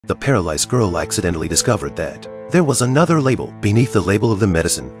The paralyzed girl accidentally discovered that there was another label beneath the label of the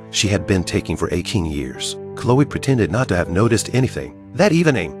medicine she had been taking for 18 years. Chloe pretended not to have noticed anything. That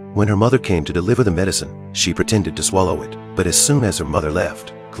evening, when her mother came to deliver the medicine, she pretended to swallow it. But as soon as her mother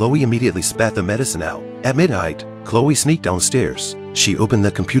left, Chloe immediately spat the medicine out. At midnight, Chloe sneaked downstairs. She opened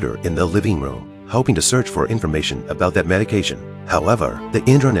the computer in the living room, hoping to search for information about that medication. However, the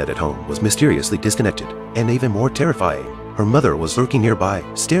internet at home was mysteriously disconnected, and even more terrifying, her mother was lurking nearby,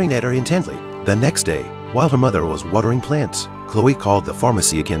 staring at her intently. The next day, while her mother was watering plants, Chloe called the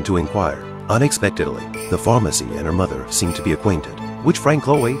pharmacy again to inquire. Unexpectedly, the pharmacy and her mother seemed to be acquainted, which frightened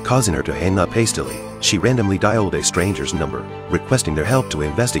Chloe, causing her to hang up hastily. She randomly dialed a stranger's number, requesting their help to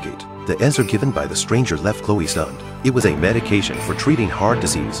investigate. The answer given by the stranger left Chloe stunned. It was a medication for treating heart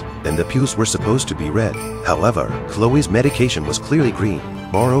disease, and the pills were supposed to be red. However, Chloe's medication was clearly green.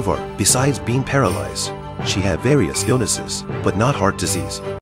 Moreover, besides being paralyzed, she had various illnesses, but not heart disease.